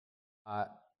Uh,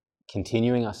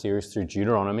 Continuing our series through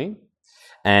Deuteronomy,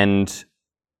 and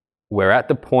we're at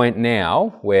the point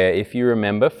now where, if you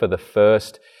remember, for the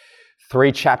first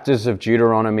 3 chapters of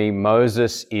Deuteronomy,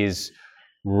 Moses is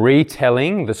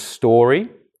retelling the story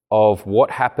of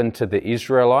what happened to the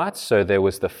Israelites. So there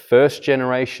was the first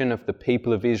generation of the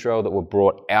people of Israel that were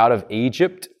brought out of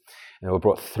Egypt, and they were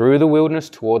brought through the wilderness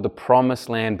toward the promised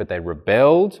land, but they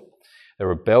rebelled. They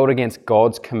rebelled against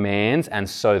God's commands, and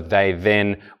so they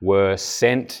then were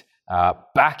sent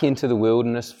back into the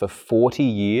wilderness for 40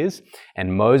 years.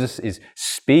 And Moses is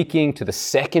speaking to the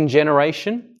second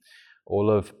generation, all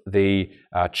of the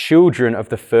children of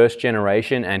the first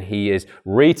generation, and he is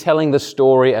retelling the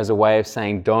story as a way of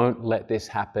saying, don't let this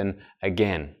happen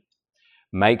again.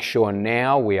 Make sure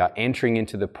now we are entering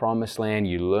into the promised land.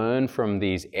 You learn from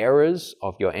these errors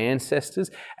of your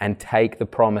ancestors and take the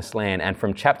promised land. And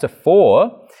from chapter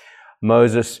 4,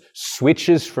 Moses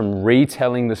switches from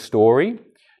retelling the story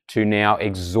to now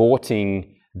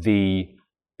exhorting the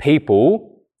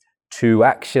people to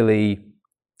actually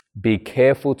be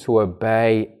careful to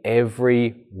obey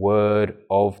every word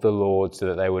of the Lord, so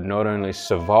that they would not only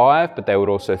survive, but they would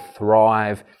also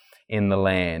thrive in the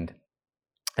land.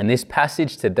 And this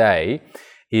passage today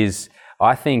is,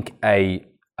 I think, an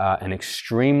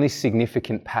extremely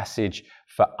significant passage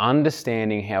for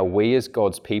understanding how we as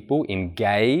God's people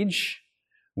engage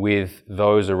with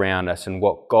those around us and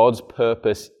what God's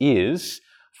purpose is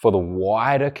for the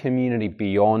wider community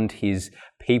beyond His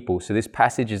people. So this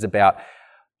passage is about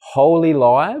holy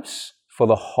lives for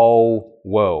the whole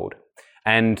world.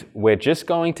 And we're just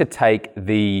going to take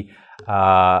the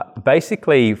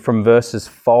basically from verses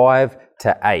 5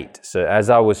 to 8. So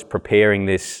as I was preparing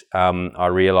this, I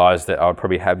realized that I would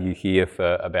probably have you here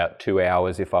for about 2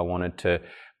 hours if I wanted to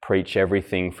preach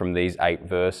everything from these 8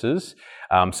 verses.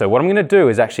 So what I'm going to do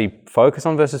is actually focus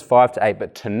on verses 5 to 8.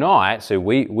 But tonight, so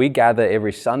we gather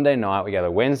every Sunday night. We gather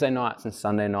Wednesday nights and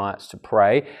Sunday nights to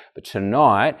pray. But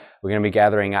tonight, we're going to be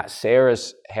gathering at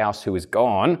Sarah's house, who is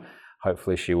gone.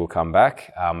 Hopefully she will come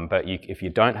back. But if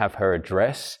you don't have her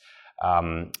address,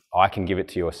 I can give it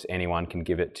to you, or anyone can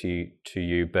give it to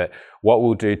you. But what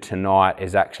we'll do tonight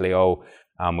is actually, we're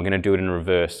going to do it in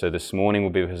reverse. So this morning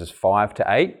will be verses 5 to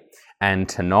 8. And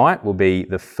tonight will be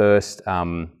the first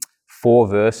 4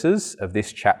 verses of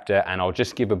this chapter. And I'll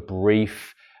just give a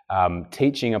brief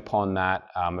teaching upon that,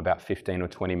 about 15 or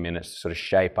 20 minutes to sort of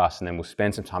shape us. And then we'll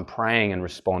spend some time praying and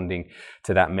responding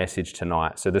to that message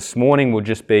tonight. So this morning will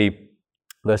just be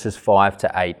verses 5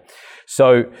 to 8.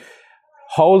 So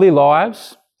holy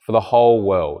lives for the whole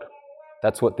world.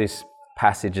 That's what this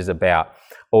passage is about.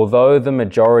 Although the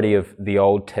majority of the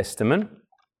Old Testament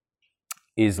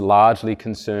is largely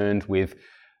concerned with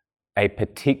a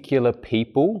particular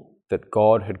people that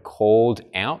God had called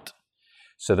out.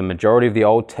 So the majority of the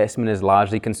Old Testament is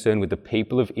largely concerned with the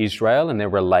people of Israel and their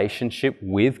relationship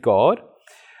with God.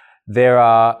 There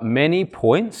are many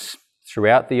points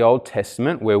throughout the Old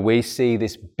Testament where we see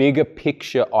this bigger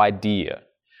picture idea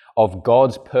of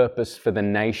God's purpose for the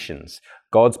nations,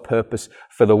 God's purpose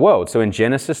for the world. So in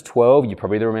Genesis 12, you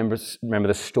probably remember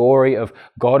the story of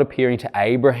God appearing to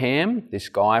Abraham, this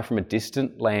guy from a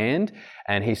distant land,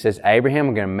 and he says, Abraham,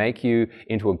 I'm going to make you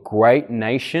into a great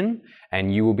nation,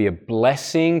 and you will be a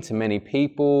blessing to many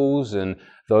peoples, and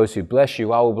those who bless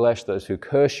you, I will bless, those who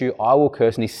curse you, I will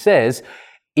curse. And he says,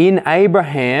 in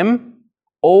Abraham,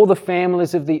 all the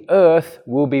families of the earth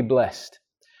will be blessed.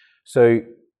 So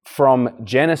from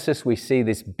Genesis, we see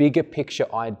this bigger picture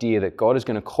idea that God is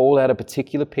going to call out a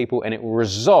particular people, and it will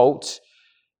result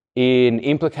in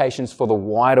implications for the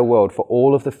wider world, for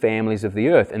all of the families of the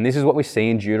earth. And this is what we see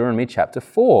in Deuteronomy chapter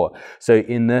 4. So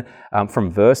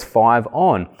from verse 5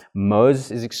 on,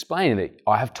 Moses is explaining that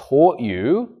I have taught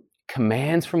you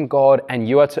commands from God, and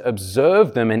you are to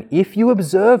observe them. And if you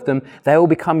observe them, they will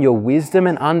become your wisdom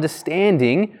and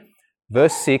understanding.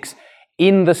 Verse 6,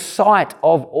 in the sight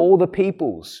of all the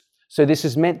peoples. So this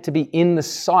is meant to be in the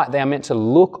sight. They are meant to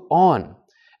look on.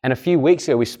 And a few weeks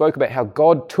ago, we spoke about how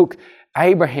God took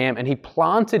Abraham and he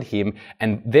planted him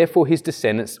and therefore his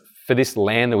descendants for this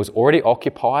land that was already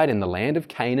occupied, in the land of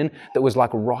Canaan, that was like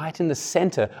right in the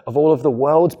center of all of the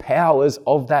world's powers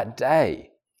of that day.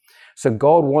 So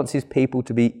God wants his people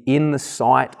to be in the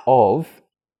sight of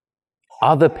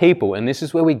other people. And this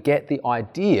is where we get the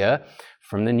idea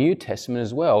from the New Testament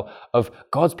as well, of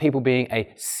God's people being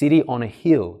a city on a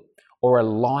hill or a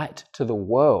light to the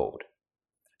world.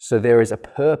 So there is a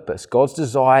purpose. God's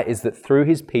desire is that through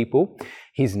his people,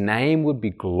 his name would be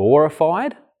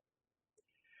glorified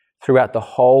throughout the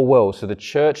whole world. So the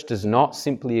church does not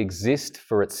simply exist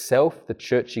for itself. The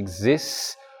church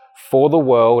exists for the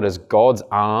world as God's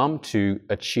arm to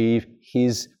achieve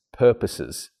his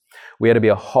purposes. We are to be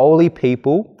a holy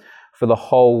people for the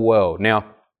whole world.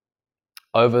 Now,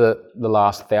 over the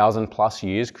last 1,000+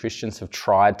 years, Christians have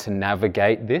tried to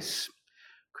navigate this.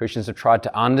 Christians have tried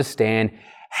to understand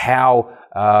how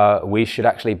we should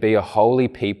actually be a holy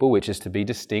people, which is to be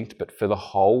distinct, but for the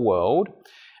whole world.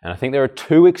 And I think there are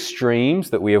two extremes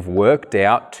that we have worked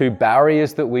out, two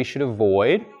barriers that we should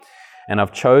avoid. And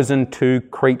I've chosen two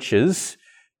creatures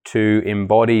to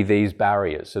embody these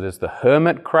barriers. So there's the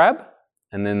hermit crab,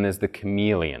 and then there's the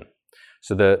chameleon.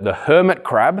 So the hermit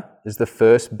crab is the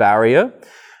first barrier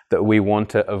that we want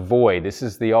to avoid. This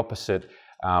is the opposite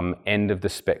end of the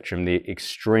spectrum, the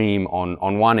extreme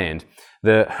on one end.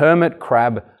 The hermit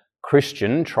crab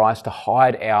Christian tries to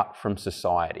hide out from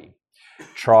society,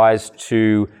 tries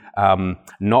to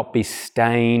not be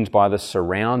stained by the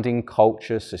surrounding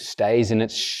culture, so stays in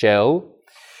its shell.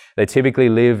 They typically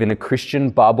live in a Christian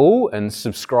bubble and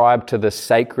subscribe to the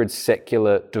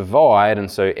sacred-secular divide,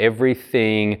 and so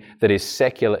everything that is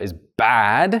secular is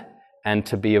bad and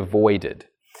to be avoided.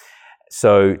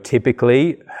 So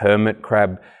typically, hermit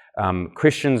crab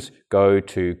Christians go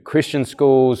to Christian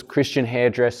schools, Christian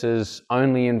hairdressers,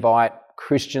 only invite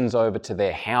Christians over to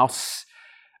their house.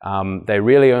 They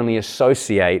really only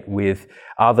associate with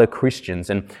other Christians.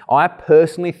 And I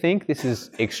personally think this is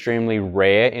extremely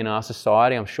rare in our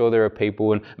society. I'm sure there are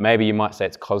people, and maybe you might say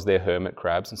it's because they're hermit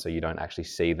crabs and so you don't actually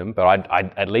see them, but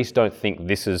I at least don't think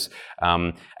this is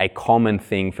a common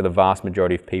thing for the vast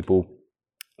majority of people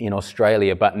in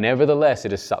Australia. But nevertheless,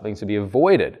 it is something to be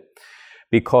avoided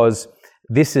because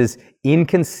this is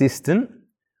inconsistent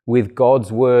with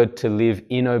God's word to live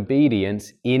in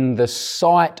obedience in the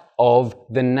sight of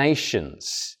the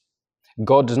nations.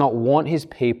 God does not want his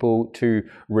people to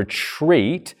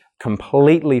retreat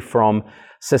completely from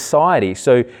society.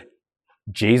 So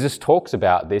Jesus talks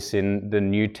about this in the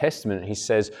New Testament. He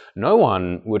says, no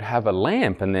one would have a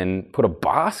lamp and then put a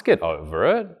basket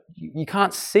over it. You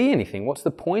can't see anything. What's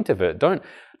the point of it? Don't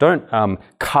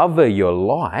cover your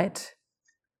light.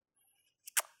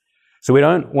 So we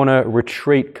don't want to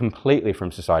retreat completely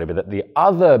from society, but the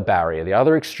other barrier, the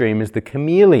other extreme is the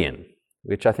chameleon,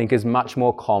 which I think is much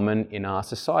more common in our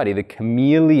society. The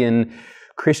chameleon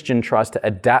Christian tries to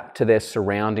adapt to their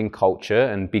surrounding culture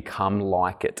and become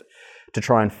like it, to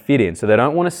try and fit in. So they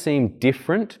don't want to seem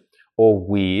different or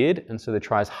weird, and so they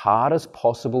try as hard as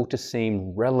possible to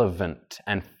seem relevant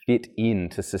and fit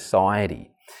into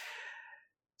society.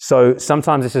 So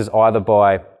sometimes this is either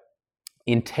by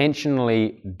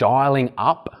intentionally dialing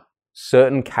up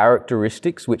certain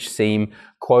characteristics which seem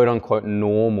quote unquote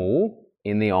normal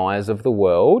in the eyes of the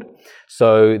world.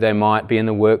 So they might be in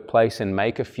the workplace and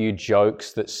make a few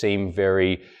jokes that seem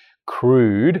very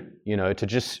crude, to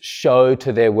just show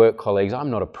to their work colleagues,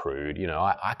 I'm not a prude,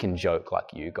 I can joke like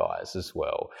you guys as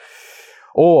well.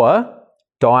 Or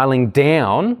dialing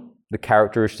down the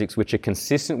characteristics which are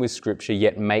consistent with Scripture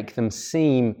yet make them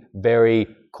seem very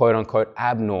quote unquote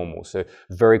abnormal. So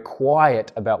very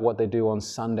quiet about what they do on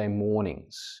Sunday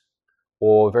mornings,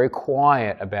 or very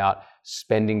quiet about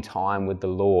spending time with the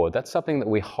Lord. That's something that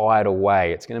we hide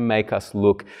away. It's going to make us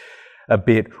look a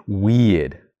bit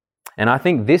weird. And I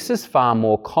think this is far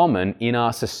more common in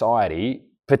our society,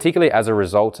 particularly as a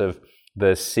result of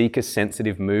the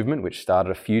seeker-sensitive movement, which started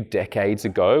a few decades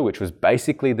ago, which was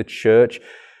basically the church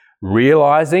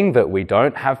realizing that we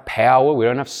don't have power, we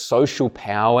don't have social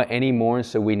power anymore, and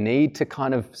so we need to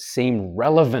kind of seem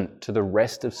relevant to the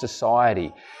rest of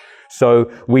society.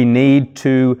 So we need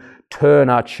to turn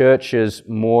our churches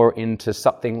more into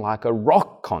something like a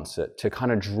rock concert to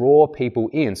kind of draw people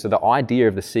in. So the idea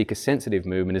of the seeker-sensitive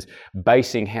movement is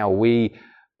basing how we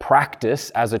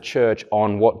practice as a church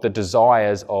on what the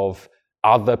desires of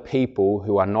other people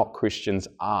who are not Christians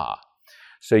are.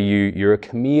 So you're a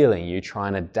chameleon, you try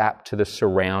and adapt to the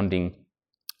surrounding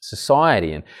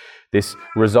society. And this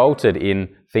resulted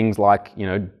in things like,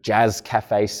 jazz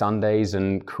cafe Sundays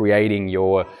and creating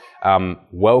your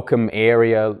welcome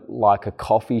area like a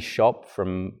coffee shop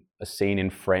from a scene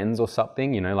in Friends or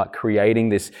something, like creating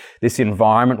this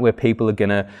environment where people are going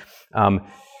to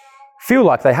feel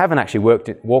like they haven't actually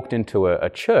walked into a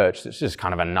church. It's just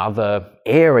kind of another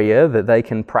area that they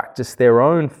can practice their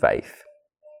own faith.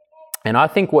 And I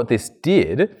think what this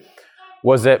did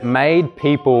was it made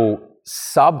people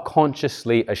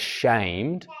subconsciously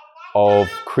ashamed of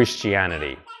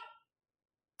Christianity.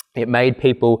 It made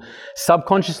people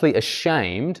subconsciously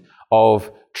ashamed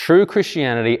of true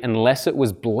Christianity unless it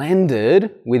was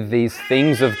blended with these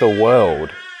things of the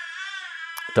world.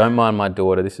 Don't mind my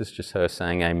daughter. This is just her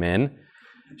saying amen.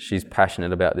 She's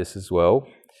passionate about this as well.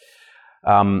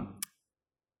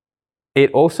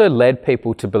 it also led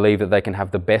people to believe that they can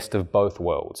have the best of both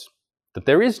worlds, that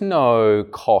there is no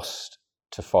cost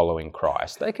to following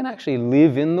Christ. They can actually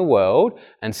live in the world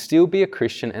and still be a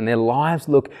Christian, and their lives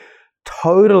look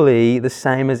totally the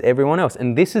same as everyone else.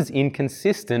 And this is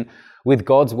inconsistent with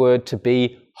God's word to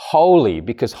be holy,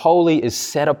 because holy is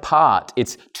set apart.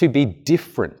 It's to be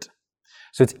different.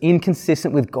 So it's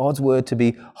inconsistent with God's word to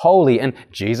be holy. And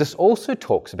Jesus also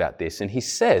talks about this, and he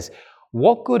says,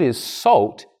 what good is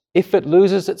salt if it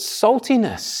loses its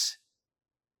saltiness?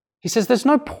 He says there's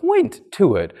no point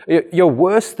to it. You're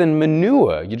worse than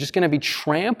manure. You're just going to be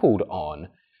trampled on.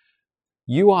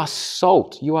 You are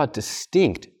salt. You are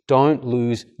distinct. Don't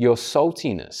lose your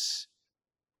saltiness.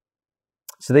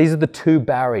 So these are the two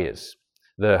barriers,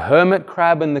 the hermit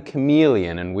crab and the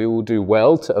chameleon, and we will do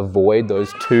well to avoid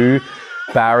those two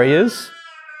barriers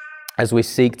as we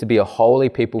seek to be a holy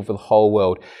people for the whole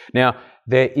world. Now,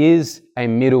 there is a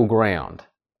middle ground.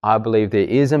 I believe there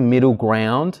is a middle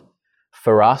ground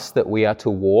for us that we are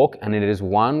to walk, and it is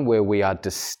one where we are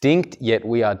distinct, yet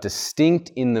we are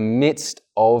distinct in the midst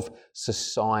of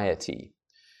society.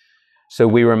 So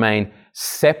we remain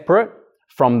separate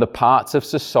from the parts of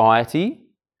society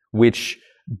which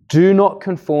do not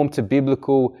conform to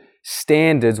biblical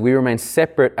standards. We remain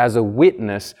separate as a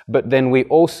witness, but then we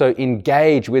also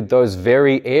engage with those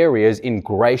very areas in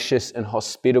gracious and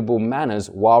hospitable manners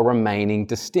while remaining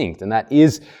distinct. And that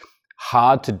is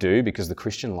hard to do because the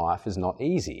Christian life is not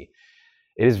easy.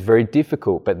 It is very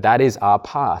difficult, but that is our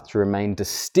path, to remain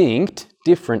distinct,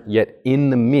 different, yet in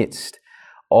the midst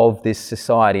of this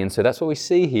society. And so that's what we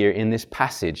see here in this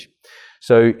passage.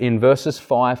 So in verses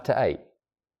 5 to 8,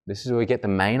 this is where we get the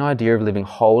main idea of living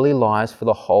holy lives for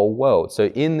the whole world. So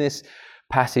in this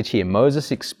passage here,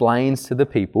 Moses explains to the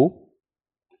people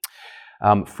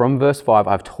from verse 5,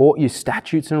 I've taught you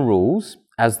statutes and rules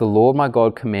as the Lord my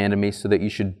God commanded me, so that you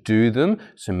should do them,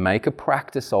 so make a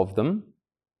practice of them.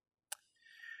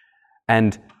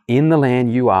 And in the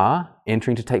land you are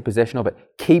entering to take possession of it,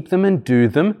 keep them and do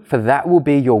them, for that will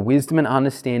be your wisdom and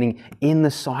understanding in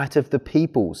the sight of the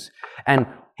peoples. And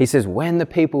he says, when the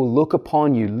people look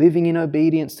upon you living in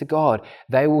obedience to God,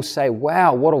 they will say,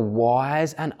 wow, what a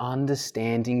wise and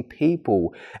understanding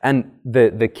people. And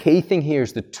the key thing here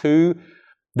is the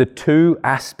two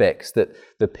aspects that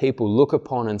the people look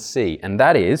upon and see. And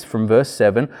that is, from verse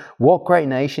 7, what great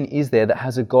nation is there that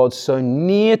has a God so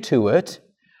near to it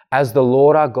as the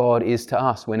Lord our God is to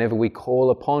us whenever we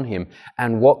call upon him?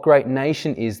 And what great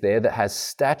nation is there that has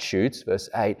statutes, verse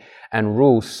 8, and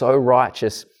rules so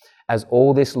righteous as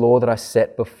all this law that I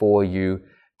set before you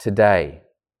today?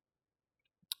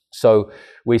 So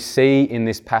we see in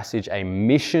this passage a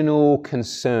missional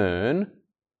concern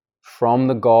from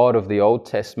the God of the Old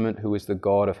Testament, who is the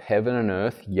God of heaven and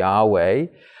earth, Yahweh.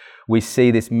 We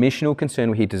see this missional concern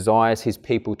where he desires his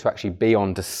people to actually be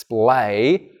on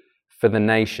display for the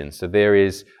nation. So there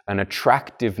is an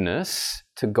attractiveness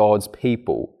to God's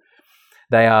people.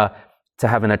 They are to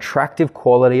have an attractive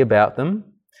quality about them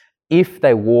if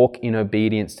they walk in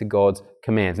obedience to God's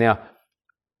commands. Now,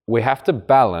 we have to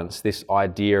balance this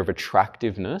idea of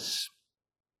attractiveness.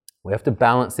 We have to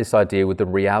balance this idea with the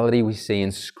reality we see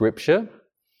in Scripture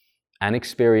and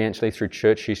experientially through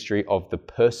church history of the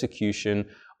persecution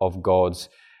of God's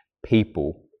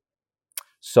people.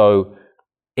 So,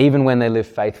 even when they live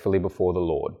faithfully before the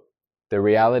Lord, the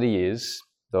reality is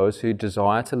those who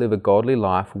desire to live a godly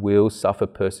life will suffer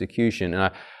persecution.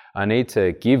 And I need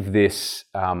to give this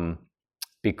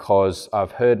because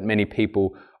I've heard many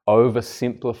people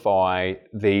oversimplify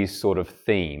these sort of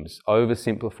themes,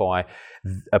 oversimplify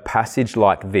a passage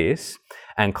like this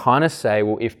and kind of say,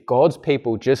 well, if God's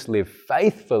people just live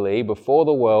faithfully before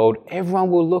the world, everyone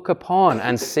will look upon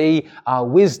and see our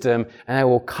wisdom and they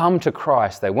will come to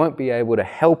Christ. They won't be able to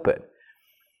help it.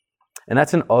 And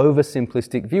that's an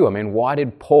oversimplistic view. I mean, why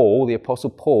did Paul, the Apostle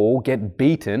Paul, get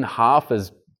beaten half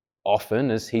as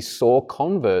often as he saw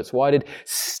converts? Why did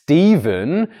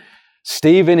Stephen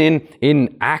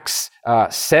in Acts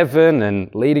 7 and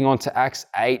leading on to Acts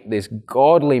 8, this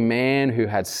godly man who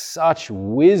had such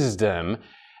wisdom,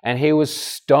 and he was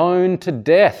stoned to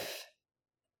death?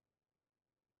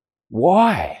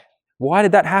 Why? Why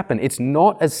did that happen? It's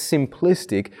not as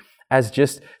simplistic as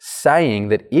just saying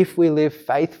that if we live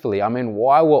faithfully, I mean,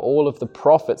 why were all of the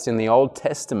prophets in the Old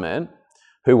Testament,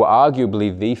 who were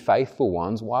arguably the faithful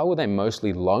ones, why were they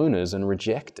mostly loners and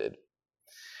rejected?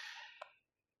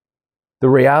 The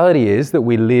reality is that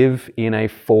we live in a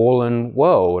fallen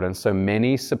world, and so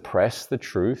many suppress the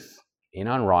truth in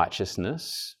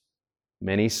unrighteousness.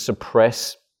 Many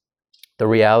suppress the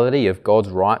reality of God's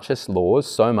righteous laws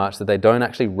so much that they don't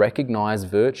actually recognize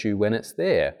virtue when it's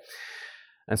there.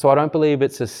 And so I don't believe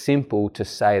it's as simple to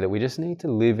say that we just need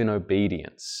to live in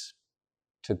obedience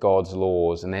to God's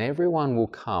laws and then everyone will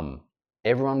come.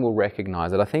 Everyone will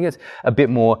recognize it. I think it's a bit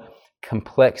more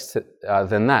complex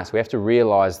than that. So we have to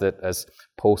realize that, as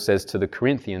Paul says to the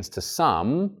Corinthians, to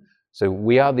some, so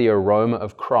we are the aroma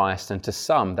of Christ, and to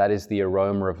some that is the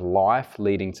aroma of life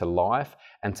leading to life,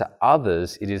 and to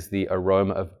others it is the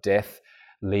aroma of death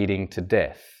leading to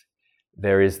death.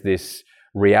 There is this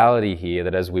reality here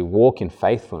that as we walk in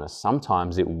faithfulness,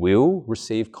 sometimes it will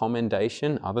receive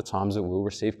commendation, other times it will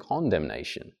receive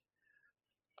condemnation.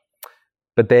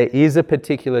 But there is a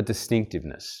particular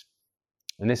distinctiveness,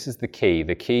 and this is the key.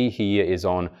 The key here is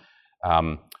on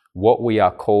what we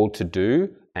are called to do,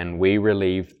 and we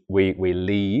leave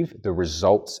the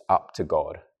results up to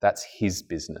God. That's His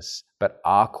business. But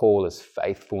our call is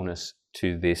faithfulness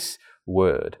to this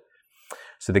word.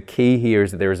 So the key here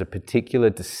is that there is a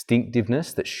particular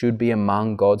distinctiveness that should be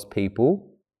among God's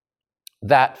people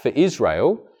that for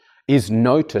Israel is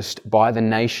noticed by the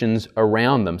nations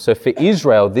around them. So for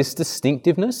Israel, this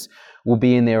distinctiveness will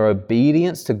be in their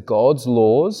obedience to God's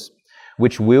laws,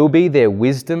 which will be their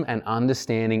wisdom and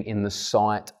understanding in the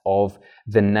sight of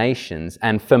the nations.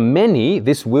 And for many,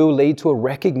 this will lead to a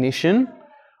recognition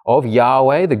of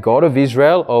Yahweh, the God of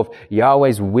Israel, of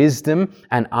Yahweh's wisdom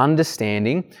and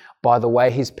understanding by the way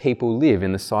His people live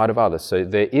in the sight of others. So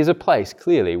there is a place,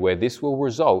 clearly, where this will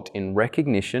result in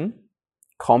recognition,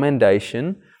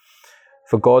 commendation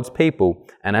for God's people.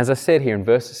 And as I said here in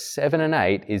verses 7 and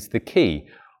 8 is the key.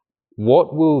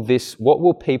 What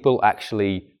will people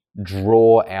actually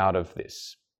draw out of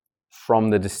this from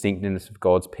the distinctiveness of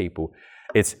God's people?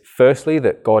 It's firstly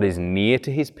that God is near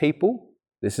to His people.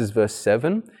 This is verse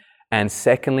 7. And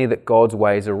secondly, that God's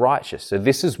ways are righteous. So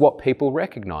this is what people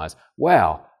recognize.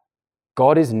 Wow,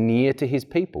 God is near to His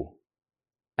people.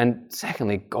 And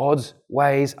secondly, God's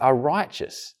ways are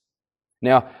righteous.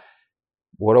 Now,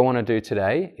 what I want to do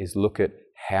today is look at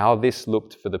how this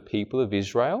looked for the people of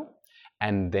Israel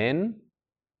and then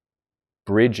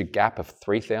bridge a gap of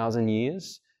 3,000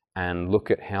 years and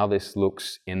look at how this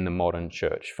looks in the modern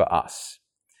church for us.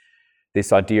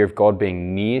 This idea of God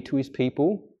being near to His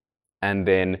people and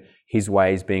then His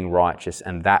ways being righteous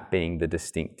and that being the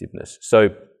distinctiveness. So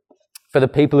for the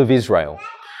people of Israel,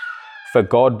 for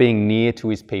God being near to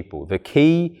His people, the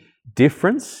key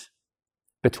difference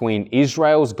between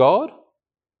Israel's God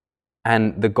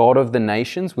and the God of the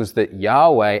nations was that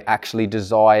Yahweh actually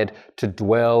desired to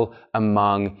dwell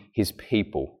among His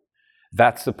people.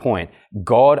 That's the point.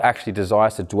 God actually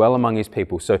desires to dwell among His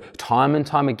people. So time and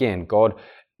time again, God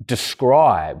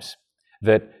describes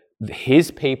that His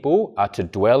people are to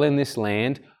dwell in this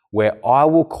land where I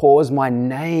will cause my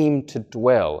name to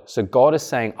dwell. So God is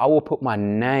saying, I will put my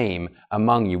name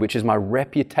among you, which is my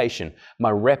reputation.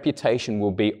 My reputation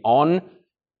will be on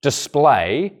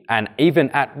display and even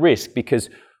at risk because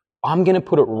I'm going to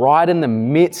put it right in the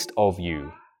midst of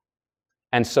you.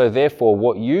 And so therefore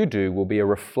what you do will be a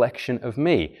reflection of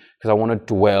me because I want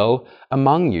to dwell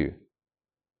among you.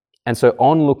 And so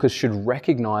onlookers should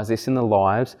recognize this in the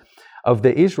lives of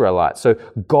the Israelites. So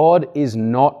God is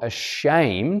not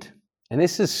ashamed, and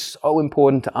this is so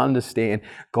important to understand,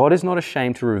 God is not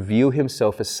ashamed to reveal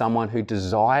Himself as someone who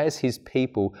desires His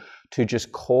people to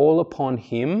just call upon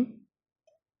Him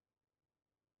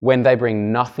when they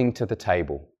bring nothing to the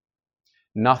table.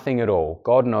 Nothing at all.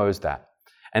 God knows that.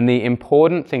 And the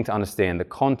important thing to understand, the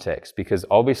context, because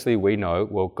obviously we know,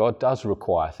 well, God does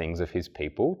require things of His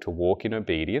people to walk in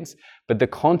obedience, but the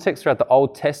context throughout the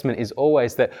Old Testament is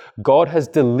always that God has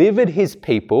delivered His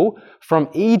people from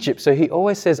Egypt. So He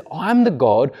always says, I'm the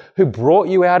God who brought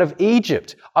you out of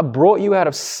Egypt. I brought you out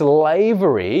of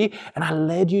slavery and I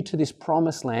led you to this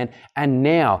promised land. And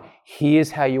now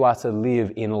here's how you are to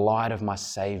live in light of my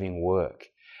saving work.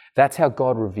 That's how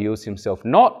God reveals Himself.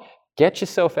 Not get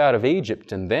yourself out of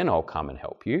Egypt and then I'll come and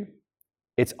help you.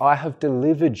 It's I have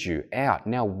delivered you out.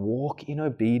 Now walk in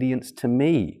obedience to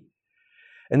me.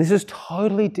 And this is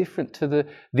totally different to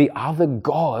the other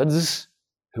gods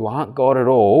who aren't God at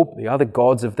all, the other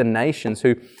gods of the nations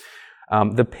who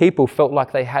the people felt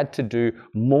like they had to do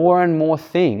more and more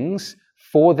things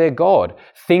for their God.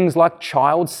 Things like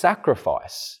child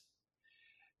sacrifice,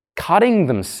 cutting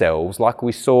themselves like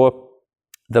we saw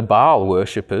the Baal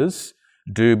worshippers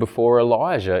do before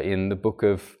Elijah in the book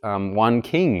of 1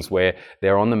 Kings, where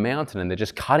they're on the mountain and they're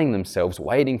just cutting themselves,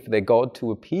 waiting for their God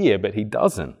to appear, but He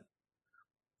doesn't.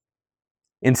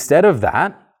 Instead of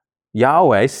that,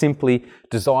 Yahweh simply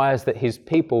desires that His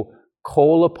people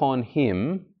call upon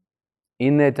Him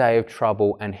in their day of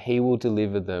trouble and He will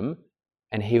deliver them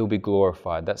and He will be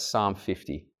glorified. That's Psalm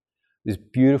 50. This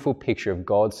beautiful picture of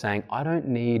God saying, I don't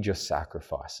need your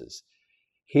sacrifices.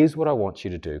 Here's what I want you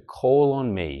to do. Call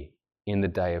on me in the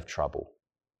day of trouble,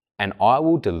 and I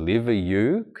will deliver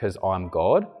you because I'm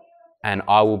God, and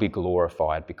I will be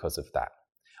glorified because of that.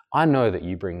 I know that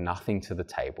you bring nothing to the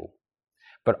table,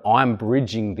 but I'm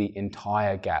bridging the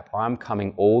entire gap. I'm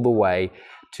coming all the way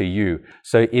to you.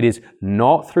 So it is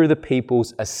not through the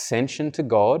people's ascension to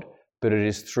God, but it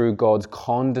is through God's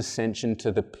condescension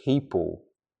to the people.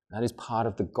 That is part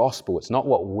of the gospel. It's not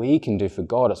what we can do for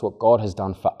God, it's what God has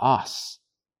done for us.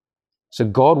 So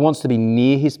God wants to be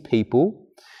near his people,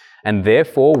 and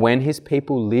therefore when his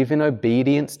people live in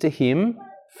obedience to him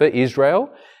for Israel,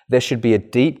 there should be a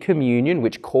deep communion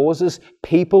which causes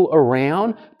people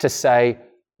around to say,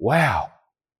 wow,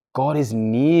 God is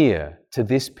near to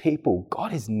this people.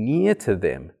 God is near to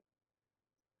them.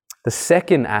 The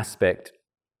second aspect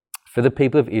for the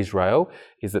people of Israel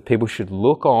is that people should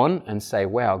look on and say,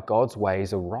 wow, God's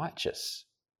ways are righteous.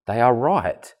 They are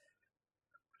right.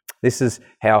 This is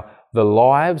how the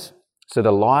lives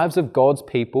of God's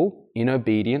people in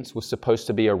obedience were supposed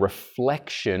to be a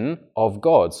reflection of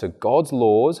God. So God's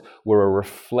laws were a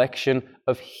reflection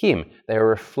of him. They are a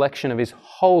reflection of his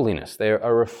holiness. They are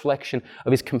a reflection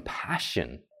of his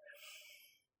compassion,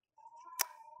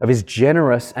 of his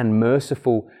generous and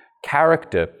merciful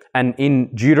character. And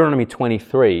in Deuteronomy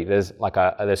 23, there's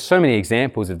so many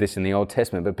examples of this in the Old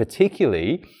Testament, but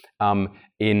particularly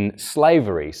in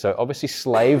slavery. So obviously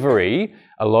slavery,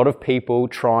 a lot of people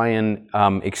try and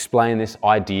explain this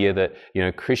idea that,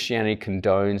 Christianity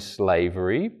condones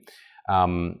slavery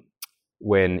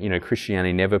when,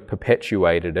 Christianity never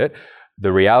perpetuated it.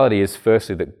 The reality is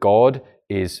firstly that God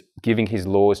is giving his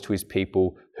laws to his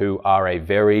people who are a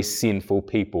very sinful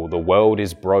people. The world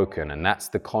is broken, and that's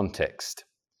the context.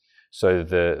 So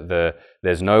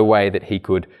there's no way that he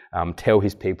could tell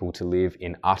his people to live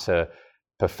in utter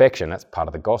perfection. That's part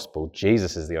of the gospel.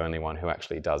 Jesus is the only one who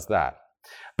actually does that.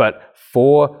 But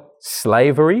for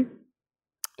slavery,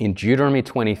 in Deuteronomy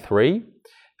 23,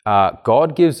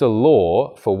 God gives a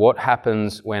law for what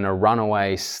happens when a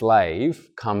runaway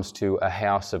slave comes to a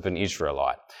house of an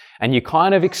Israelite. And you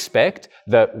kind of expect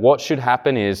that what should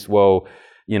happen is,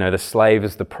 the slave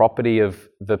is the property of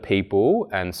the people,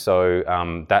 and so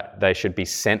that they should be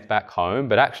sent back home.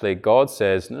 But actually, God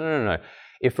says, no.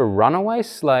 If a runaway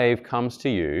slave comes to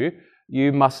you,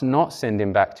 you must not send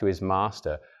him back to his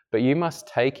master, but you must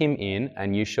take him in,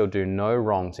 and you shall do no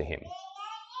wrong to him.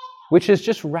 Which is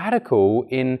just radical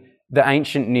in the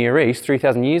ancient Near East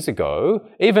 3,000 years ago,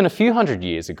 even a few hundred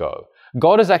years ago.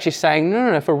 God is actually saying,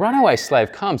 no, if a runaway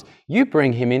slave comes, you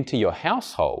bring him into your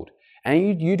household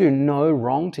and you do no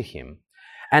wrong to him.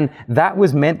 And that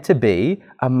was meant to be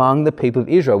among the people of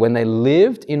Israel. When they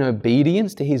lived in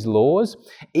obedience to his laws,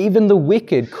 even the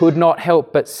wicked could not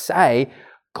help but say,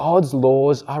 God's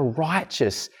laws are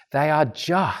righteous. They are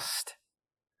just.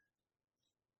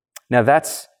 Now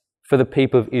that's for the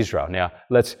people of Israel. Now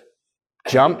let's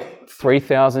jump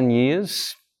 3,000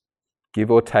 years,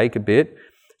 give or take a bit,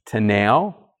 to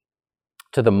now,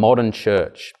 to the modern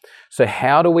church. So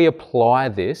how do we apply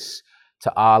this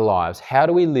to our lives? How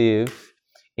do we live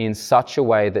in such a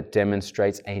way that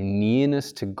demonstrates a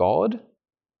nearness to God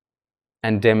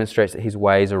and demonstrates that his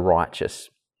ways are righteous?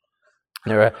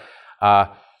 There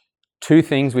are two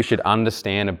things we should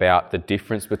understand about the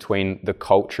difference between the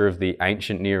culture of the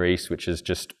ancient Near East, which is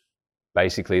just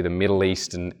basically the Middle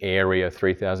Eastern area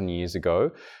 3,000 years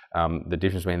ago, the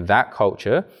difference between that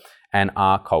culture and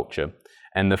our culture.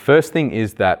 And the first thing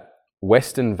is that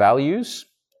Western values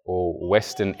or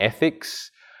Western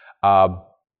ethics are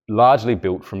largely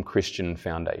built from Christian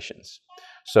foundations.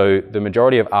 So the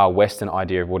majority of our Western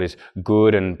idea of what is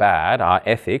good and bad, our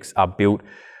ethics, are built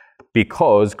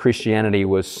because Christianity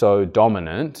was so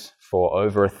dominant for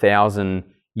over 1,000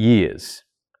 years.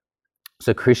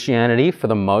 So Christianity, for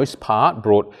the most part,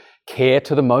 brought care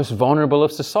to the most vulnerable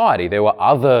of society. There were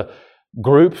other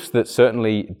groups that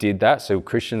certainly did that, so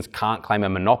Christians can't claim a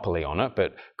monopoly on it,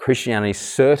 but Christianity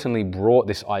certainly brought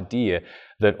this idea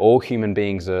that all human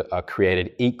beings are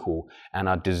created equal and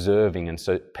are deserving, and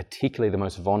so particularly the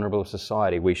most vulnerable of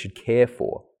society we should care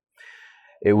for.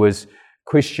 It was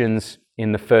Christians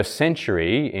in the first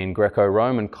century in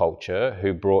Greco-Roman culture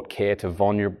who brought care to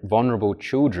vulnerable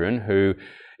children who,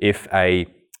 if a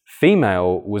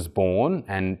female was born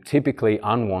and typically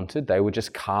unwanted, they were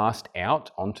just cast out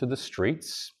onto the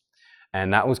streets.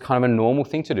 And that was kind of a normal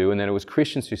thing to do. And then it was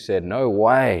Christians who said, no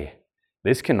way,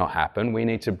 this cannot happen. We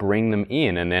need to bring them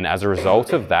in. And then as a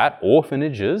result of that,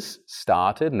 orphanages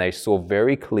started, and they saw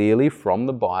very clearly from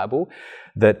the Bible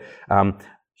that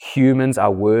humans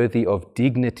are worthy of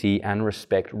dignity and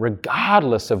respect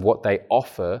regardless of what they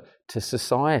offer to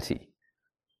society.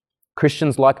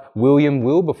 Christians like William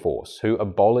Wilberforce, who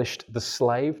abolished the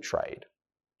slave trade.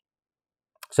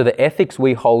 So the ethics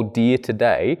we hold dear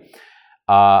today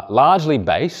are largely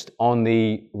based on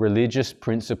the religious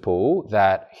principle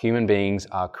that human beings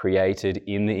are created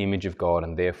in the image of God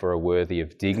and therefore are worthy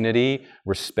of dignity,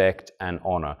 respect, and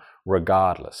honour,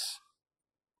 regardless.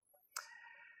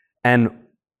 And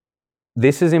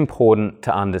this is important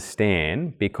to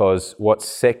understand because what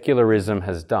secularism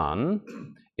has done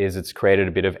is it's created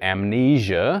a bit of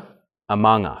amnesia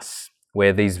among us,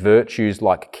 where these virtues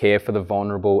like care for the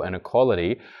vulnerable and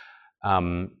equality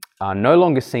are no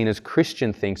longer seen as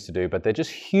Christian things to do, but they're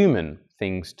just human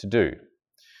things to do.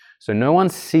 So no one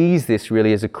sees this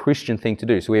really as a Christian thing to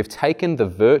do. So we have taken the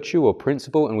virtue or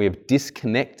principle and we have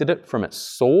disconnected it from its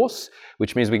source,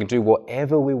 which means we can do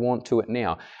whatever we want to it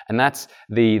now. And that's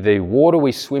the water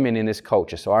we swim in this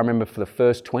culture. So I remember for the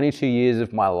first 22 years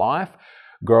of my life,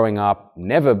 growing up,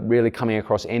 never really coming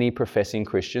across any professing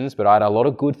Christians, but I had a lot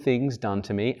of good things done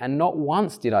to me. And not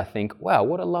once did I think, wow,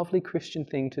 what a lovely Christian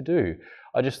thing to do.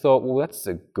 I just thought, well, that's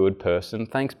a good person.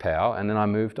 Thanks, pal. And then I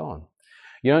moved on.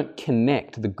 You don't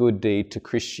connect the good deed to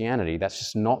Christianity. That's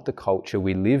just not the culture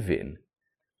we live in.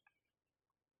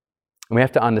 And we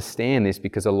have to understand this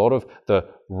because a lot of the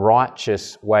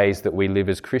righteous ways that we live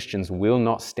as Christians will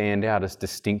not stand out as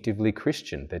distinctively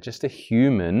Christian. They're just a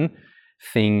human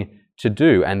thing to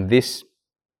do. And this,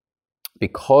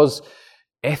 because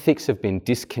ethics have been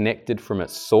disconnected from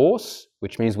its source,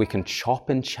 which means we can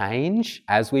chop and change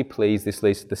as we please. This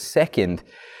leads to the second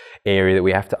area that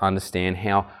we have to understand,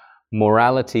 how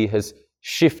morality has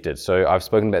shifted. So I've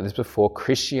spoken about this before.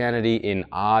 Christianity in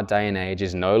our day and age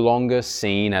is no longer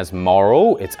seen as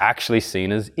moral. It's actually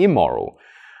seen as immoral.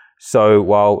 So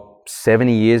while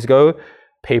 70 years ago,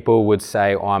 people would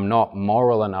say, oh, I'm not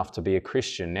moral enough to be a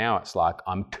Christian. Now it's like,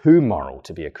 I'm too moral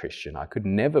to be a Christian. I could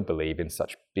never believe in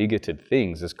such bigoted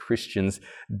things as Christians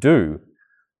do.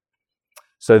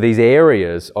 So these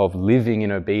areas of living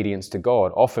in obedience to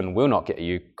God often will not get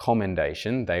you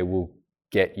commendation. They will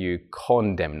get you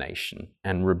condemnation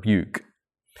and rebuke.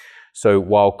 So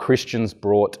while Christians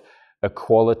brought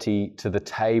equality to the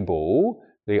table,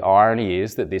 the irony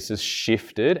is that this has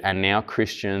shifted and now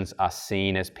Christians are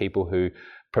seen as people who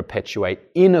perpetuate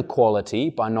inequality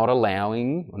by not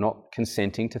allowing or not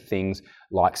consenting to things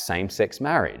like same-sex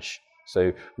marriage.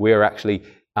 So we're actually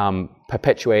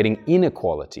perpetuating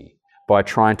inequality by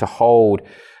trying to hold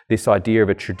this idea of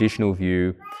a traditional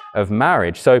view of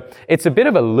marriage. So it's a bit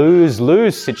of a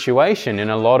lose-lose situation in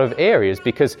a lot of areas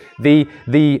because the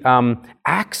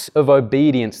acts of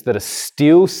obedience that are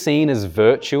still seen as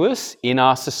virtuous in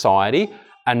our society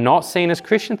are not seen as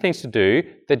Christian things to do.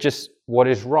 They're just what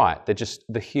is right. They're just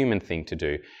the human thing to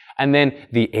do. And then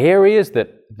the areas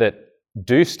that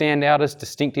do stand out as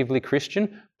distinctively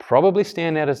Christian probably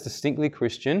stand out as distinctly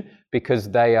Christian because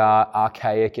they are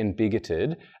archaic and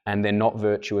bigoted and they're not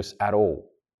virtuous at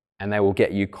all. And they will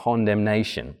get you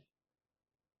condemnation.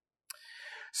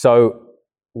 So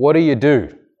what do you do?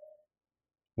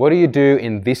 What do you do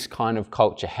in this kind of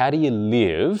culture? How do you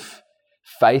live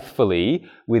faithfully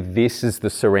with this as the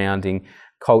surrounding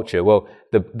culture? Well,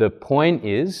 the point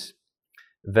is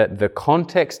that the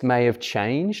context may have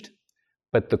changed,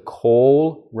 but the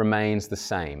call remains the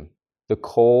same. The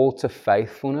call to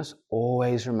faithfulness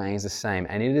always remains the same.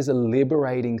 And it is a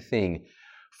liberating thing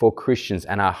for Christians.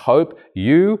 And I hope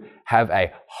you have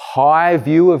a high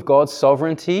view of God's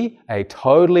sovereignty, a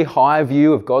totally high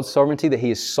view of God's sovereignty, that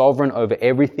He is sovereign over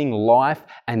everything, life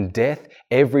and death,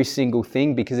 every single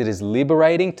thing, because it is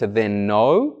liberating to then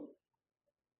know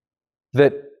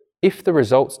that if the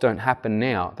results don't happen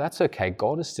now, that's okay.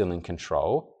 God is still in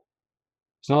control.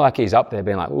 It's not like He's up there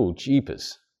being like, oh,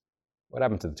 jeepers, what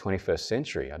happened to the 21st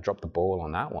century? I dropped the ball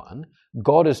on that one.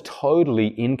 God is totally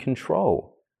in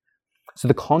control. So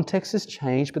the context has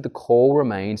changed, but the call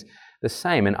remains the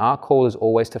same. And our call is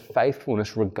always to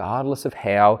faithfulness, regardless of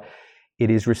how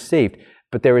it is received.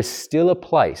 But there is still a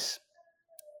place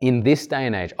in this day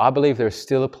and age. I believe there is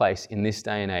still a place in this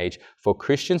day and age for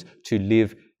Christians to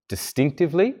live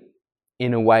distinctively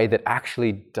in a way that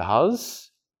actually does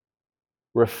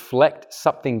reflect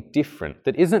something different,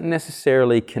 that isn't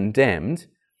necessarily condemned,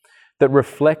 that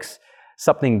reflects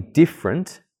something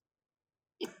different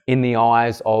in the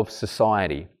eyes of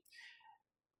society.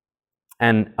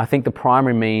 And I think the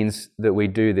primary means that we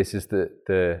do this is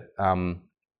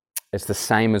it's the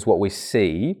same as what we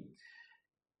see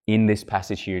in this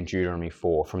passage here in Deuteronomy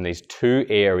 4, from these two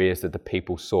areas that the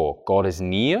people saw. God is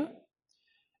near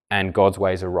and God's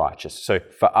ways are righteous. So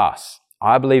for us,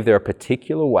 I believe there are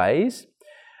particular ways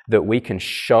that we can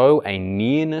show a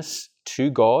nearness to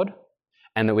God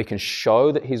and that we can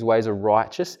show that his ways are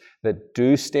righteous that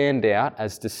do stand out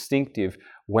as distinctive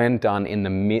when done in the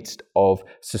midst of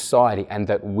society and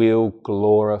that will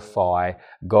glorify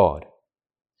God.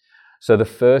 So the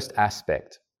first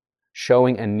aspect,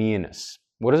 showing a nearness.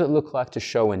 What does it look like to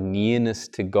show a nearness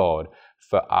to God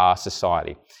for our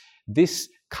society? This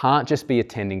can't just be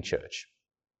attending church.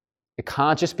 It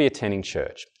can't just be attending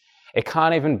church. It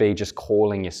can't even be just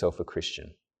calling yourself a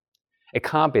Christian. It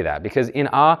can't be that, because in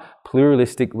our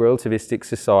pluralistic, relativistic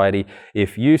society,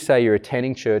 if you say you're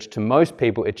attending church, to most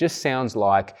people it just sounds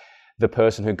like the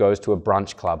person who goes to a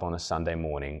brunch club on a Sunday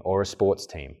morning or a sports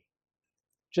team.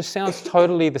 Just sounds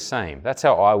totally the same. That's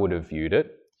how I would have viewed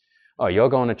it. Oh, you're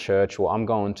going to church, well, I'm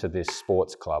going to this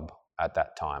sports club at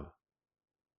that time.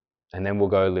 And then we'll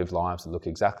go live lives that look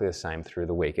exactly the same through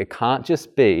the week. It can't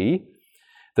just be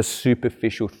the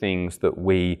superficial things that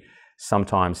we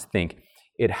sometimes think.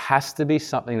 It has to be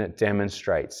something that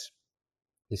demonstrates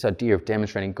this idea of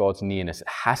demonstrating God's nearness. It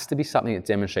has to be something that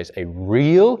demonstrates a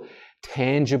real,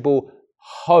 tangible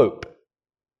hope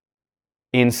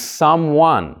in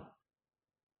someone.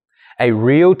 A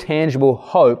real, tangible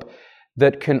hope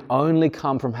that can only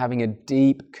come from having a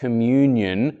deep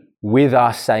communion with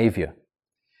our Saviour.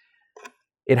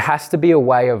 It has to be a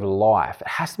way of life. It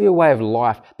has to be a way of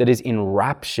life that is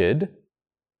enraptured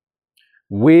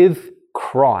with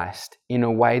Christ in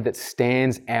a way that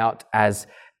stands out as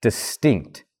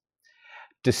distinct.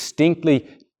 Distinctly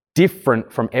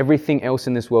different from everything else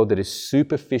in this world that is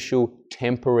superficial,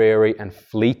 temporary, and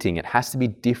fleeting. It has to be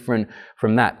different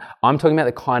from that. I'm talking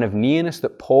about the kind of nearness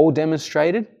that Paul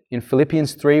demonstrated in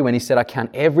Philippians 3 when he said, I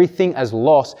count everything as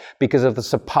loss because of the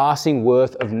surpassing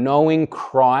worth of knowing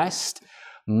Christ,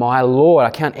 my Lord. I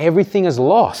count everything as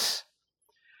loss.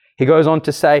 He goes on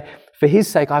to say, for his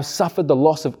sake, I've suffered the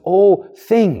loss of all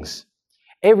things.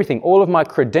 Everything, all of my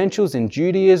credentials in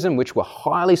Judaism, which were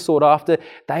highly sought after,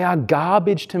 they are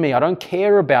garbage to me. I don't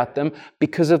care about them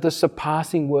because of the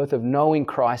surpassing worth of knowing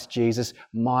Christ Jesus,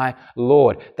 my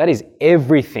Lord. That is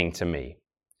everything to me.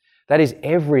 That is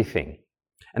everything.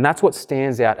 And that's what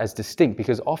stands out as distinct,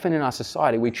 because often in our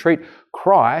society, we treat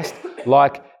Christ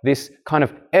like this kind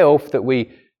of elf that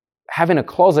we have in a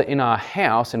closet in our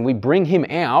house, and we bring him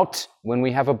out when we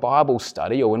have a Bible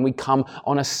study or when we come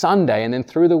on a Sunday, and then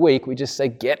through the week we just say,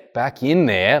 get back in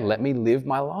there, let me live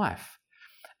my life.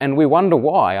 And we wonder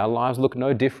why our lives look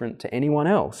no different to anyone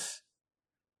else.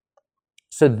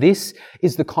 So this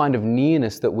is the kind of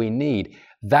nearness that we need.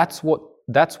 That's what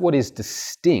is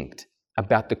distinct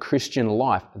about the Christian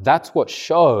life. That's what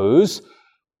shows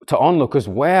to onlookers,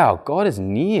 wow, God is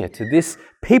near to this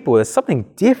people. There's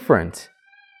something different.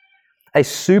 A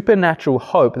supernatural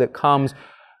hope that comes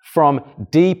from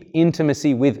deep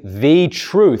intimacy with the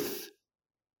truth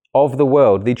of the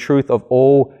world, the truth of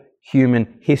all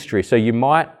human history. So you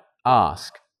might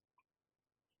ask,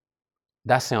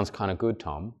 that sounds kind of good,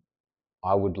 Tom.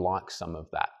 I would like some of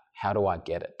that. How do I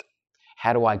get it?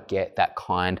 How do I get that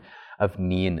kind of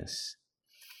nearness?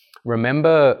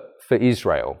 Remember for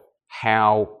Israel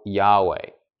how Yahweh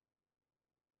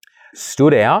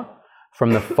stood out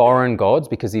from the foreign gods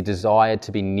because he desired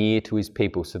to be near to his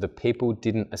people. So the people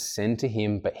didn't ascend to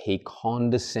him, but he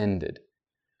condescended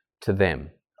to them.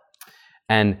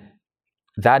 And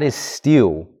that is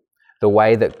still the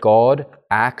way that God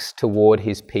acts toward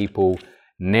his people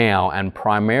now, and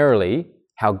primarily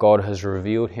how God has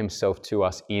revealed himself to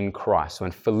us in Christ. So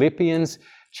in Philippians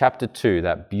chapter 2,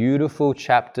 that beautiful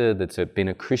chapter that's been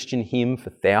a Christian hymn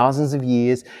for thousands of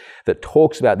years, that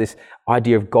talks about this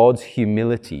idea of God's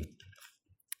humility.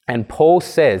 And Paul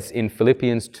says in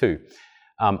Philippians 2,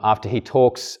 after he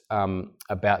talks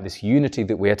about this unity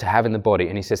that we are to have in the body,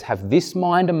 and he says, have this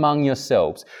mind among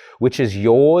yourselves, which is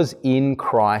yours in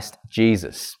Christ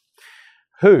Jesus,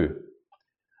 who,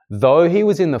 though he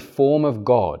was in the form of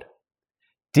God,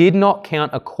 did not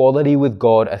count equality with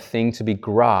God a thing to be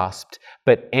grasped,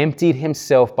 but emptied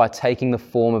himself by taking the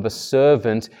form of a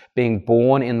servant, being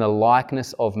born in the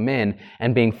likeness of men,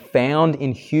 and being found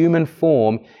in human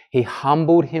form, he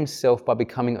humbled himself by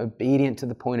becoming obedient to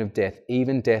the point of death,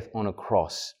 even death on a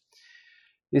cross.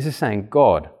 This is saying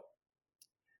God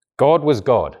was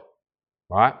God,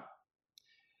 right?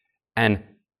 And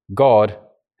God,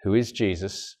 who is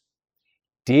Jesus,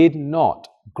 did not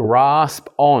grasp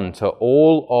on to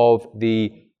all of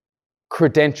the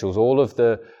credentials, all of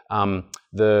the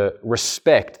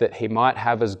respect that he might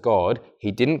have as God.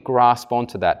 He didn't grasp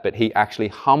onto that, but he actually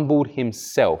humbled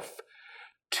himself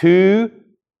to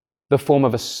the form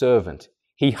of a servant.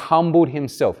 He humbled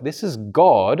himself. This is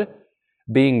God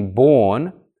being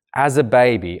born as a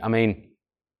baby, I mean,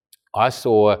 I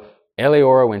saw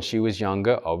Eleora when she was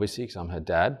younger, obviously, because I'm her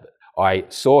dad. I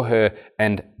saw her,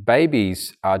 and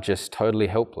babies are just totally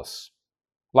helpless.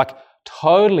 Like,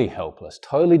 totally helpless,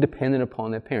 totally dependent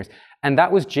upon their parents. And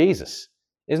that was Jesus.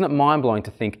 Isn't it mind-blowing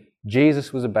to think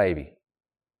Jesus was a baby?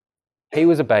 He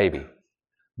was a baby.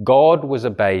 God was a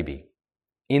baby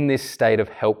in this state of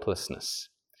helplessness,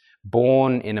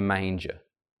 born in a manger.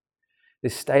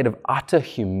 This state of utter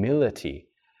humility.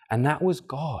 And that was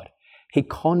God. He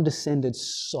condescended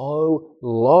so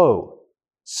low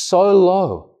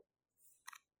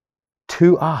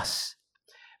to us,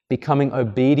 becoming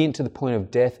obedient to the point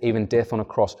of death, even death on a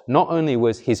cross. Not only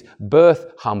was his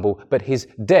birth humble, but his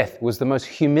death was the most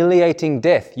humiliating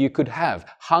death you could have,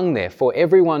 hung there for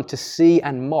everyone to see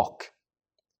and mock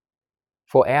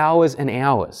for hours and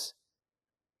hours.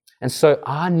 And so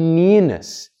our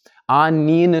nearness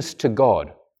to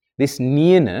God, this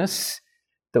nearness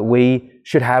that we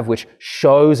should have, which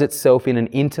shows itself in an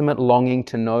intimate longing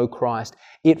to know Christ,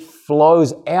 it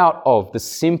flows out of the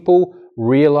simple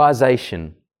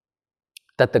realization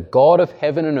that the God of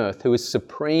heaven and earth, who is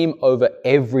supreme over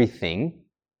everything,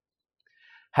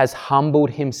 has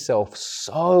humbled himself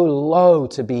so low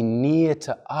to be near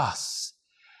to us.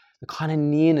 The kind of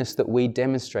nearness that we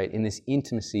demonstrate in this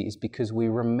intimacy is because we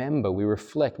remember, we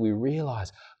reflect, we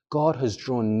realize God has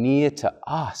drawn near to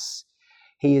us.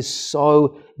 He is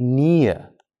so near.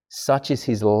 Such is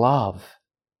his love.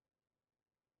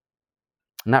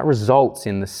 And that results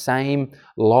in the same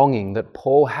longing that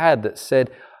Paul had, that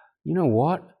said, you know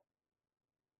what?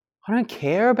 I don't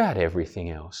care about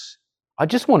everything else. I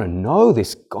just want to know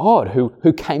this God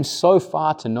who came so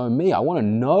far to know me. I want to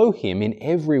know him in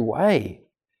every way.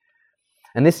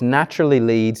 And this naturally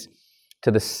leads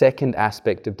to the second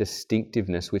aspect of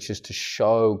distinctiveness, which is to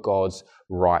show God's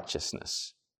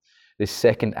righteousness. This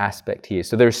second aspect here.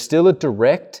 So there is still a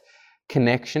direct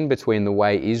connection between the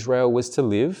way Israel was to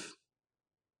live,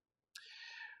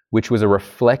 which was a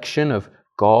reflection of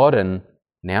God, and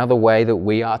now the way that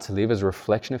we are to live is a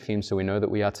reflection of him. So we know that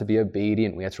we are to be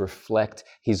obedient. We are to reflect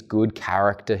his good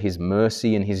character, his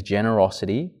mercy and his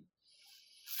generosity,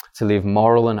 to live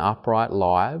moral and upright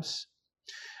lives.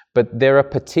 But there are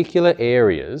particular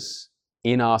areas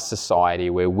in our society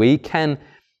where we can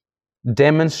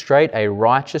demonstrate a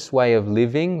righteous way of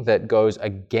living that goes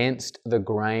against the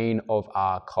grain of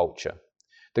our culture,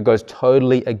 that goes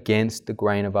totally against the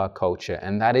grain of our culture,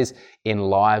 and that is in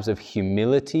lives of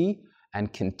humility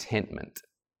and contentment.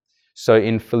 So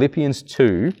in Philippians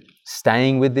 2,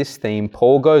 staying with this theme,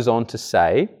 Paul goes on to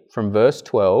say from verse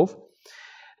 12,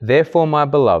 "Therefore, my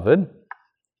beloved,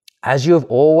 as you have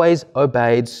always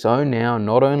obeyed, so now,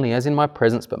 not only as in my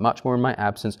presence, but much more in my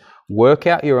absence, work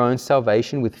out your own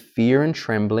salvation with fear and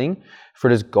trembling, for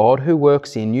it is God who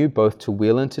works in you both to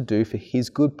will and to do for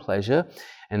his good pleasure."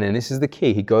 And then this is the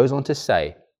key. He goes on to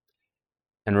say,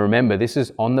 and remember, this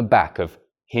is on the back of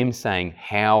him saying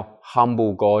how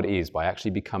humble God is by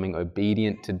actually becoming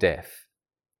obedient to death,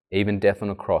 even death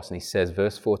on a cross. And he says,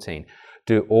 verse 14,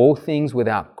 "Do all things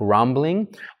without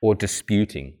grumbling or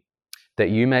disputing, that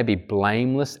you may be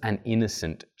blameless and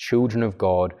innocent, children of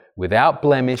God, without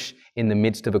blemish in the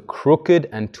midst of a crooked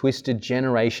and twisted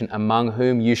generation, among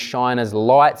whom you shine as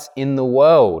lights in the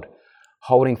world,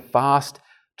 holding fast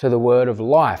to the word of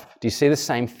life." Do you see the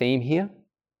same theme here?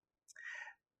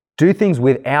 Do things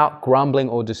without grumbling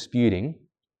or disputing,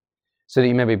 so that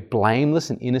you may be blameless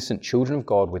and innocent children of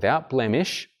God, without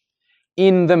blemish,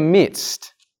 in the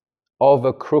midst of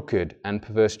a crooked and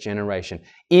perverse generation,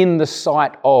 in the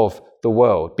sight of the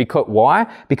world. Because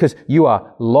why? Because you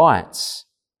are lights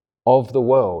of the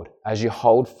world as you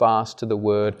hold fast to the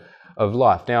word of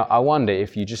life. Now, I wonder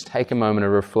if you just take a moment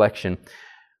of reflection,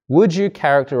 would you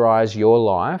characterize your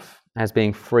life as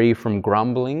being free from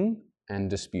grumbling and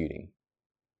disputing?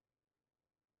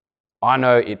 I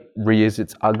know it rears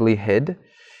its ugly head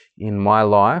in my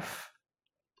life,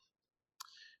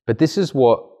 but this is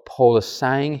what Paul is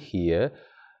saying here.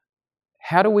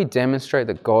 How do we demonstrate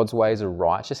that God's ways are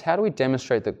righteous? How do we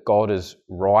demonstrate that God is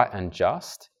right and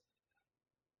just?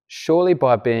 Surely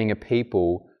by being a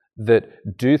people that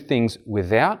do things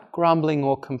without grumbling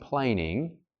or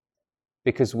complaining,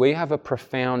 because we have a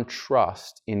profound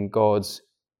trust in God's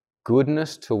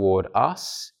goodness toward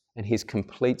us and his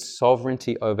complete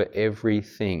sovereignty over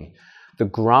everything. The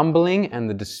grumbling and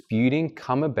the disputing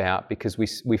come about because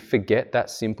we forget that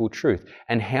simple truth.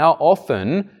 And how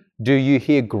often do you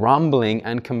hear grumbling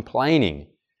and complaining?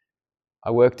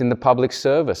 I worked in the public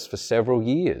service for several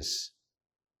years.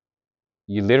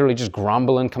 You literally just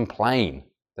grumble and complain.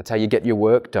 That's how you get your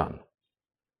work done.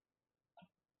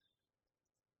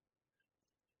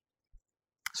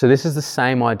 So this is the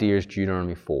same idea as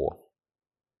Deuteronomy 4.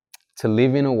 To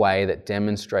live in a way that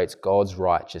demonstrates God's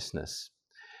righteousness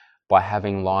by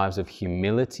having lives of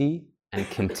humility and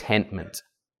contentment.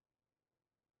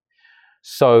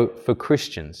 So for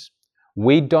Christians,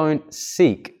 we don't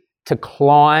seek to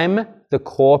climb the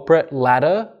corporate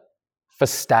ladder for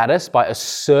status by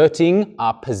asserting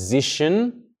our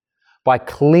position, by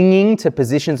clinging to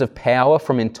positions of power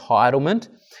from entitlement,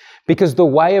 because the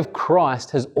way of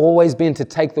Christ has always been to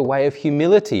take the way of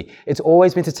humility. It's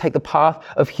always been to take the path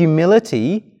of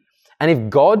humility. And if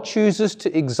God chooses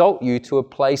to exalt you to a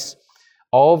place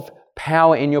of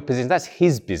power in your position, that's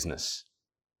His business.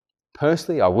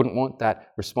 Personally, I wouldn't want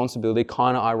that responsibility.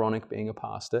 Kind of ironic being a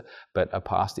pastor, but a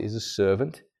pastor is a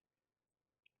servant.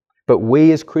 But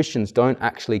we as Christians don't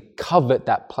actually covet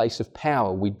that place of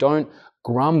power. We don't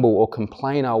grumble or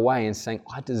complain our way in saying,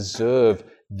 I deserve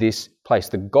this place.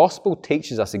 The gospel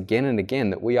teaches us again and again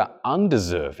that we are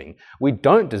undeserving. We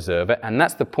don't deserve it, and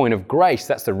that's the point of grace.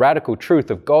 That's the radical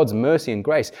truth of God's mercy and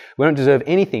grace. We don't deserve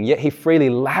anything, yet He freely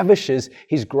lavishes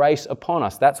His grace upon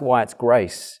us. That's why it's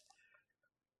grace.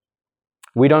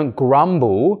 We don't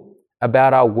grumble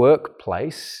about our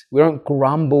workplace. We don't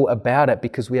grumble about it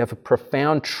because we have a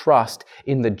profound trust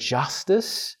in the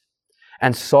justice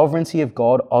and sovereignty of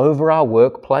God over our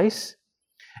workplace.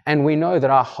 And we know that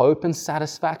our hope and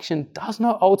satisfaction does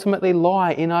not ultimately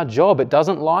lie in our job. It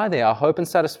doesn't lie there. Our hope and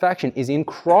satisfaction is in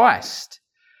Christ,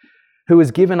 who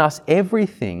has given us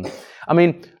everything. I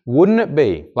mean, wouldn't it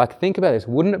be, think about this,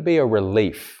 wouldn't it be a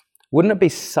relief? Wouldn't it be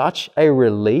such a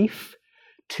relief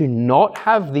to not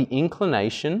have the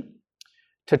inclination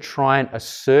to try and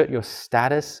assert your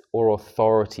status or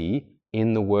authority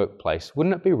in the workplace?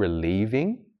 Wouldn't it be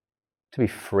relieving to be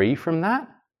free from that?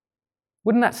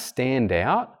 Wouldn't that stand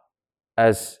out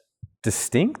as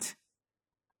distinct,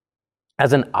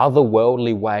 as an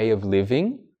otherworldly way of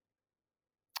living?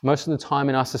 Most of the time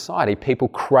in our society, people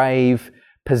crave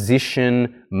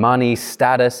position, money,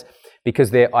 status, because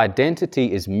their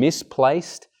identity is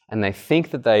misplaced and they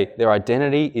think that their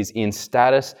identity is in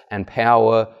status and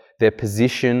power, their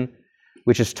position,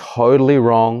 which is totally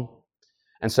wrong.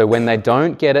 And so when they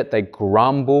don't get it, they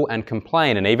grumble and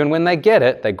complain. And even when they get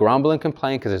it, they grumble and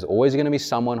complain because there's always going to be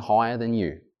someone higher than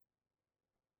you.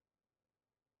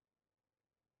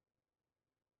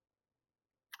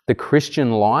 The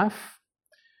Christian life,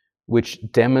 which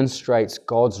demonstrates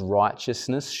God's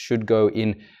righteousness, should go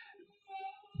in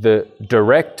the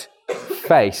direct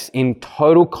face, in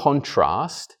total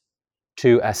contrast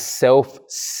to a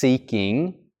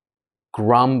self-seeking,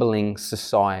 grumbling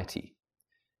society.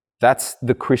 That's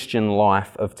the Christian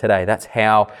life of today. That's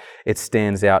how it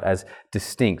stands out as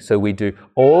distinct. So we do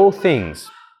all things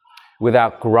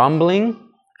without grumbling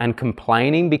and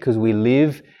complaining because we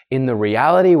live in the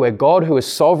reality where God, who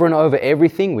is sovereign over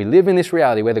everything, we live in this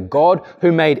reality where the God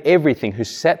who made everything, who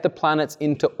set the planets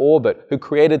into orbit, who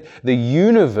created the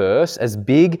universe as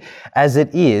big as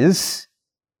it is,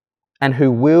 and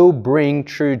who will bring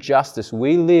true justice.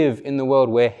 We live in the world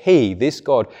where He, this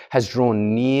God, has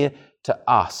drawn near to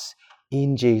us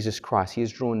in Jesus Christ. He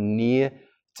has drawn near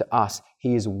to us.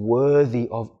 He is worthy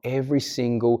of every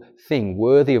single thing,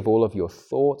 worthy of all of your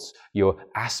thoughts, your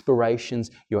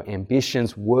aspirations, your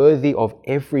ambitions, worthy of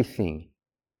everything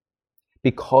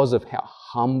because of how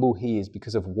humble He is,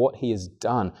 because of what He has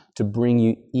done to bring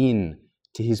you in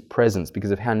to His presence,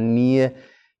 because of how near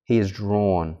He is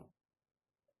drawn.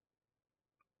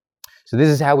 So this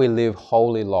is how we live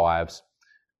holy lives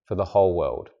for the whole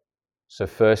world. So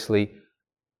firstly,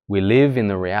 we live in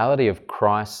the reality of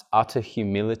Christ's utter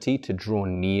humility to draw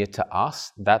near to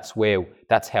us. That's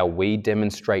how we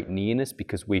demonstrate nearness,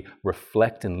 because we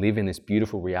reflect and live in this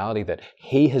beautiful reality that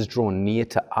He has drawn near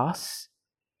to us.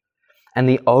 And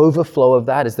the overflow of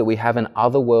that is that we have an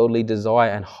otherworldly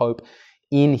desire and hope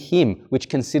in Him, which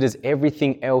considers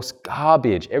everything else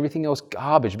garbage,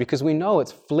 because we know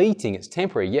it's fleeting, it's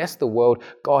temporary. Yes, the world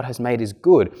God has made is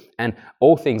good and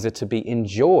all things are to be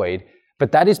enjoyed,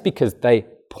 but that is because they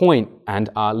point and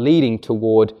are leading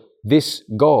toward this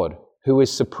God who is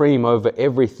supreme over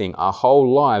everything. Our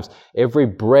whole lives, every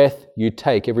breath you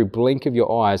take, every blink of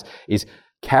your eyes is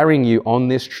carrying you on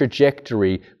this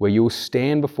trajectory where you will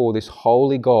stand before this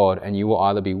holy God and you will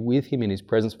either be with Him in His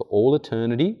presence for all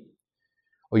eternity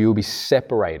or you will be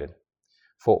separated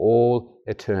for all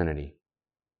eternity.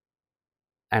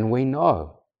 And we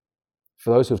know,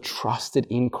 for those who have trusted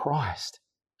in Christ,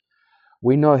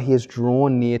 we know He has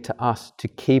drawn near to us to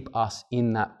keep us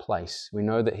in that place. We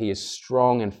know that He is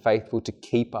strong and faithful to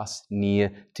keep us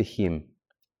near to Him.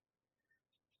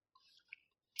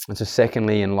 And so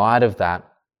secondly, in light of that,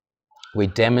 We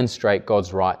demonstrate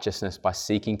God's righteousness by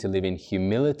seeking to live in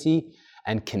humility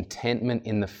and contentment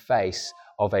in the face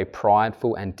of a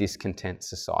prideful and discontent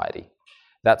society.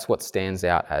 That's what stands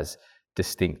out as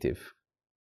distinctive.